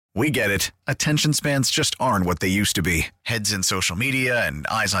We get it. Attention spans just aren't what they used to be. Heads in social media and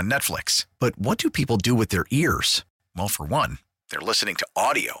eyes on Netflix. But what do people do with their ears? Well, for one, they're listening to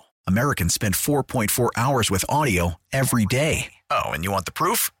audio. Americans spend 4.4 hours with audio every day. Oh, and you want the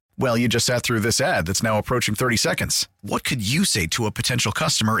proof? Well, you just sat through this ad that's now approaching 30 seconds. What could you say to a potential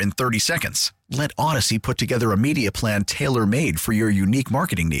customer in 30 seconds? Let Odyssey put together a media plan tailor-made for your unique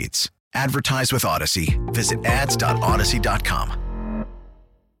marketing needs. Advertise with Odyssey. Visit ads.odyssey.com.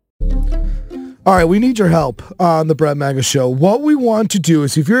 All right, we need your help on the Brett Maga Show. What we want to do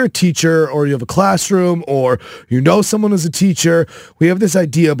is if you're a teacher or you have a classroom or you know someone who's a teacher, we have this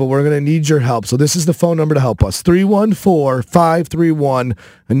idea, but we're going to need your help. So this is the phone number to help us,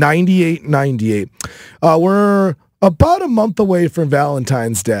 314-531-9898. We're about a month away from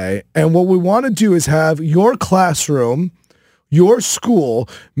Valentine's Day, and what we want to do is have your classroom, your school,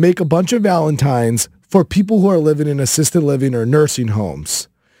 make a bunch of Valentines for people who are living in assisted living or nursing homes.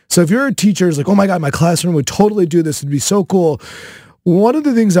 So if you're a teacher, it's like, oh my God, my classroom would totally do this. It'd be so cool. One of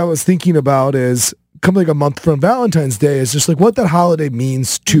the things I was thinking about is coming like a month from Valentine's Day is just like what that holiday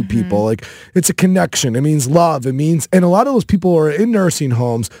means to people. Like it's a connection. It means love. It means, and a lot of those people who are in nursing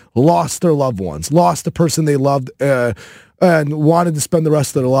homes lost their loved ones, lost the person they loved, and wanted to spend the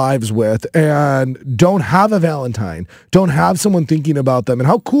rest of their lives with and don't have a Valentine, don't have someone thinking about them. And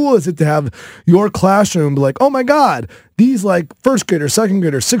how cool is it to have your classroom be like, oh my God, these like first graders, second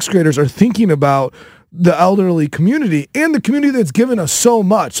graders, sixth graders are thinking about the elderly community and the community that's given us so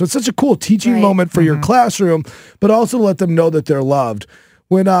much. So it's such a cool teaching moment for your classroom, but also to let them know that they're loved.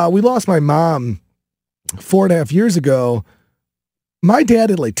 When we lost my mom 4.5 years ago, my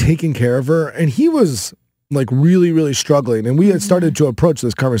dad had like taken care of her and he was like really, really struggling. And we had started to approach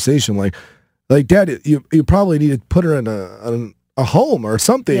this conversation like Dad, you probably need to put her in a home or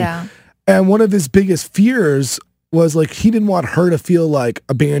something. Yeah. And one of his biggest fears was like he didn't want her to feel like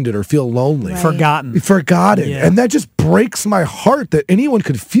abandoned or feel lonely. Right. Forgotten. Yeah. And that just breaks my heart that anyone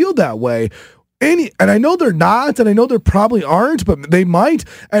could feel that way. And I know they're not, and I know they probably aren't, but they might.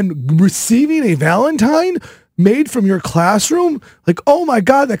 And receiving a Valentine made from your classroom, like, oh my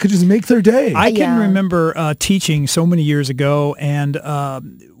God, that could just make their day. I can remember teaching so many years ago, and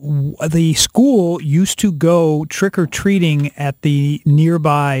the school used to go trick-or-treating at the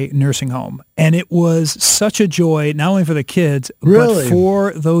nearby nursing home. And it was such a joy, not only for the kids, but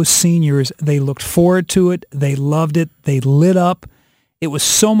for those seniors. They looked forward to it. They loved it. They lit up. It was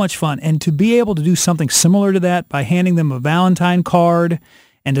so much fun. And to be able to do something similar to that by handing them a Valentine card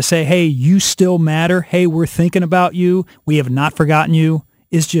and to say, hey, you still matter. Hey, we're thinking about you. We have not forgotten you,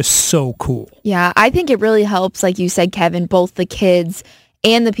 is just so cool. Yeah, I think it really helps, like you said, Kevin, both the kids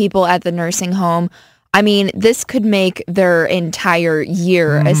and the people at the nursing home. I mean, this could make their entire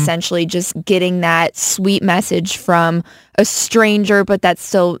year, essentially, just getting that sweet message from a stranger, but that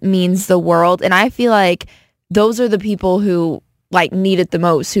still means the world. And I feel like those are the people who like need it the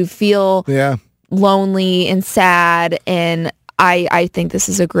most, who feel lonely and sad, and I think this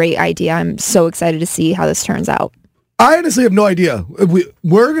is a great idea. I'm so excited to see how this turns out. I honestly have no idea.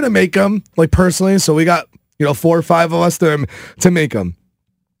 We're going to make them, like personally, so we got 4 or 5 of us to make them.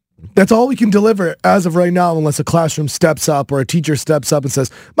 That's all we can deliver as of right now, unless a classroom steps up or a teacher steps up and says,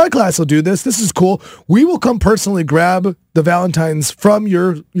 my class will do this. This is cool. We will come personally grab the Valentines from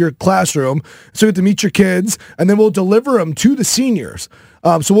your classroom so you get to meet your kids, and then we'll deliver them to the seniors.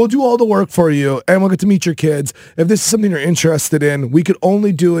 So we'll do all the work for you, and we'll get to meet your kids. If this is something you're interested in, we could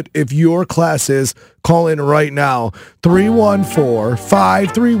only do it if your class is. Call in right now,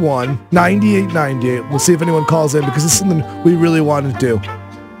 314-531-9898. We'll see if anyone calls in because this is something we really want to do.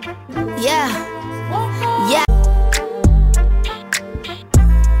 Yeah.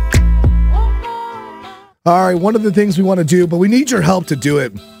 All right, one of the things we want to do, but we need your help to do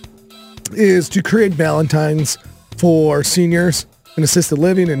it, is to create Valentines for seniors in assisted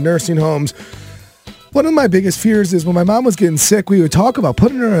living and nursing homes. One of my biggest fears is when my mom was getting sick, we would talk about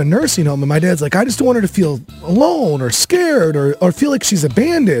putting her in a nursing home, and my dad's like, I just don't want her to feel alone or scared or feel like she's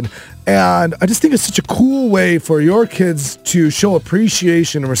abandoned. And I just think it's such a cool way for your kids to show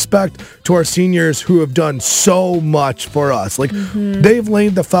appreciation and respect to our seniors who have done so much for us. Like, they've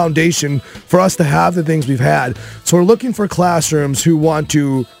laid the foundation for us to have the things we've had. So we're looking for classrooms who want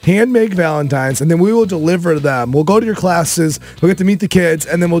to hand make Valentines, and then we will deliver them. We'll go to your classes, we'll get to meet the kids,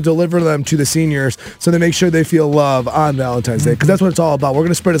 and then we'll deliver them to the seniors so they make sure they feel love on Valentine's Day, because that's what it's all about. We're going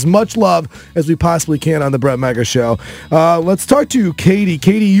to spread as much love as we possibly can on the Brett Maga Show. Let's talk to Katie.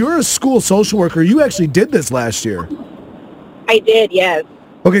 Katie, you're a school social worker. You actually did this last year. I did, yes.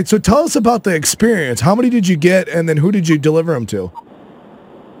 Okay, so tell us about the experience. How many did you get, and then who did you deliver them to?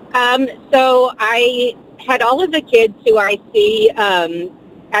 So I had all of the kids who I see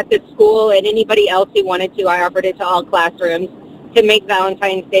at the school, and anybody else who wanted to, I offered it to all classrooms to make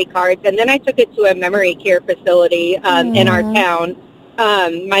Valentine's Day cards. And then I took it to a memory care facility in our town.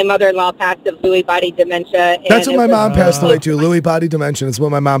 My mother-in-law passed of Lewy body dementia. That's what my mom passed away to. Lewy body dementia. That's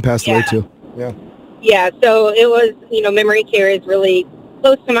what my mom passed away to. Yeah. Yeah. So it was, memory care is really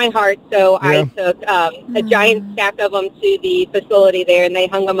close to my heart. So I took a giant stack of them to the facility there, and they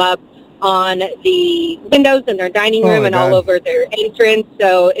hung them up on the windows in their dining room and all over their entrance.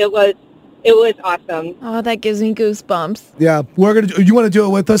 So it was awesome. Oh, that gives me goosebumps. Yeah. You want to do it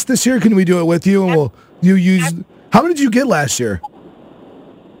with us this year? Can we do it with you? And how many did you get last year?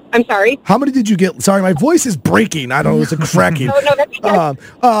 I'm sorry? How many did you get? Sorry, my voice is breaking. I don't know. It's cracking. Oh, no, that's okay.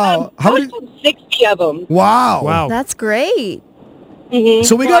 How many? 60 of them. Wow. That's great. Mm-hmm.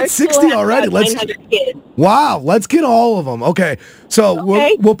 So we got 60 already. 900 kids. Wow. Let's get all of them. Okay. So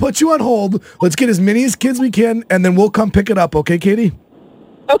we'll put you on hold. Let's get as many as kids we can, and then we'll come pick it up. Okay, Katie?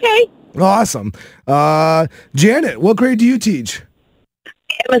 Okay. Awesome. Janet, what grade do you teach?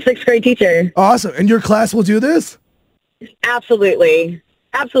 I'm a sixth grade teacher. Awesome. And your class will do this? Absolutely.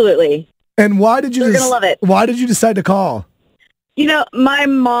 And why did you? They're gonna love it. Why did you decide to call? My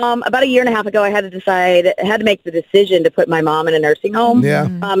mom, about a year and a half ago, I had to make the decision to put my mom in a nursing home. Yeah.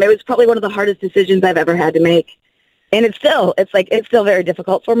 It was probably one of the hardest decisions I've ever had to make. And it's still very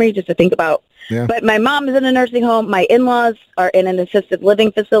difficult for me just to think about. Yeah. But my mom is in a nursing home. My in-laws are in an assisted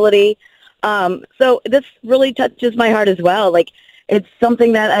living facility. So this really touches my heart as well. Like, it's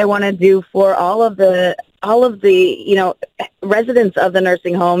something that I want to do for all of the residents of the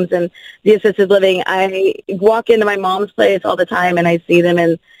nursing homes and the assisted living. I walk into my mom's place all the time, and I see them,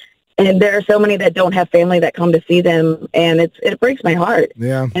 and there are so many that don't have family that come to see them, and it breaks my heart.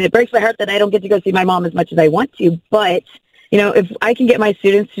 Yeah. And it breaks my heart that I don't get to go see my mom as much as I want to. But if I can get my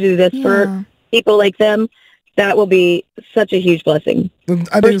students to do this for people like them, that will be such a huge blessing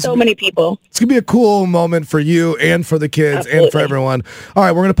for so many people. It's going to be a cool moment for you and for the kids and for everyone. All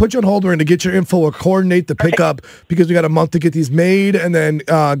right, we're going to put you on hold. We're going to get your info. We'll coordinate the pickup because we got a month to get these made and then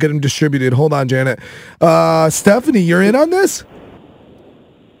get them distributed. Hold on, Janet. Stephanie, you're in on this?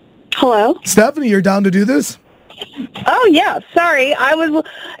 Hello? Stephanie, you're down to do this? Oh, yeah. Sorry.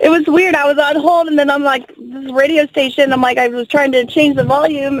 It was weird. I was on hold, and then I'm like, this radio station, I was trying to change the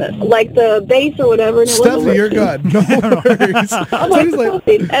volume, like the bass or whatever. And Stephanie, you're good. No worries.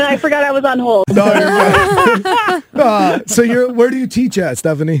 And I forgot I was on hold. No, you're good. So where do you teach at,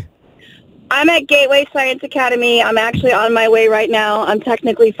 Stephanie? I'm at Gateway Science Academy. I'm actually on my way right now. I'm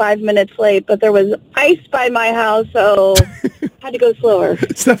technically 5 minutes late, but there was ice by my house, so had to go slower.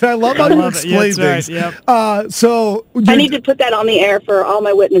 Stephanie, I love how you explain things. Right, yep. So I need to put that on the air for all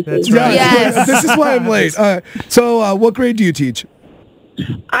my witnesses. That's right. Yes. This is why I'm late. So what grade do you teach?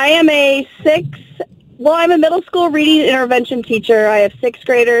 I am I'm a middle school reading intervention teacher. I have 6th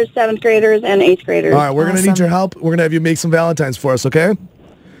graders, 7th graders, and 8th graders. All right, we're going to need your help. We're going to have you make some Valentines for us, okay?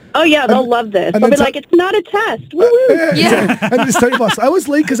 Oh, yeah, they'll love this. They'll be like, it's not a test. Woo-woo. Yeah. I'm just telling you, boss, I was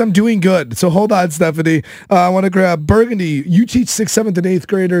late because I'm doing good. So hold on, Stephanie. I want to grab Burgundy. You teach 6th, 7th, and 8th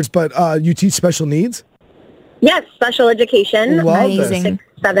graders, but you teach special needs? Yes, special education. Amazing. 6th,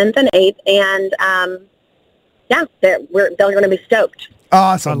 7th, and 8th. And, they're going to be stoked.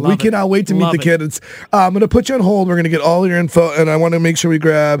 Awesome. We cannot wait to meet the kids. I'm going to put you on hold. We're going to get all your info, and I want to make sure we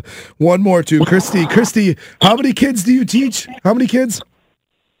grab one more, too. Christy, how many kids do you teach? How many kids?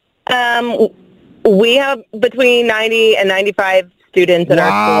 We have between 90 and 95 students at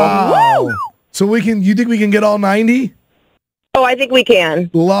our school. Woo! So you think we can get all 90? Oh, I think we can.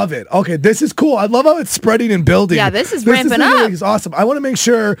 Love it. Okay, this is cool. I love how it's spreading and building. Yeah, this is ramping up. This is awesome. I want to make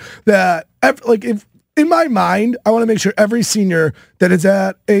sure that, if in my mind, I want to make sure every senior that is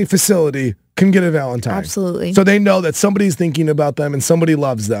at a facility can get a Valentine. Absolutely. So they know that somebody's thinking about them and somebody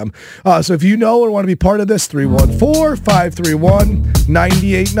loves them. So if you know or want to be part of this,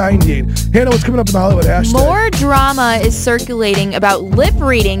 314-531-9898. Hannah, what's coming up in the Hollywood hashtag? More drama is circulating about lip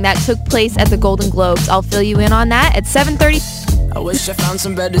reading that took place at the Golden Globes. I'll fill you in on that at 7:30. I wish I found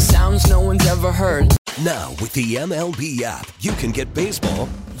some better sounds no one's ever heard. Now, with the MLB app, you can get baseball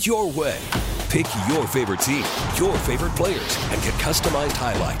your way. Pick your favorite team, your favorite players, and get customized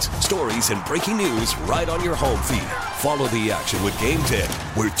highlights, stories, and breaking news right on your home feed. Follow the action with Game 10,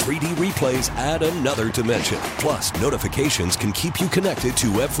 where 3D replays add another dimension. Plus, notifications can keep you connected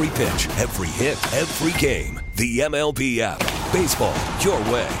to every pitch, every hit, every game. The MLB app. Baseball your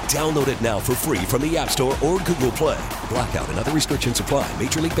way. Download it now for free from the App Store or Google Play. Blackout and other restrictions apply.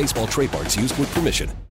 Major League Baseball trademarks used with permission.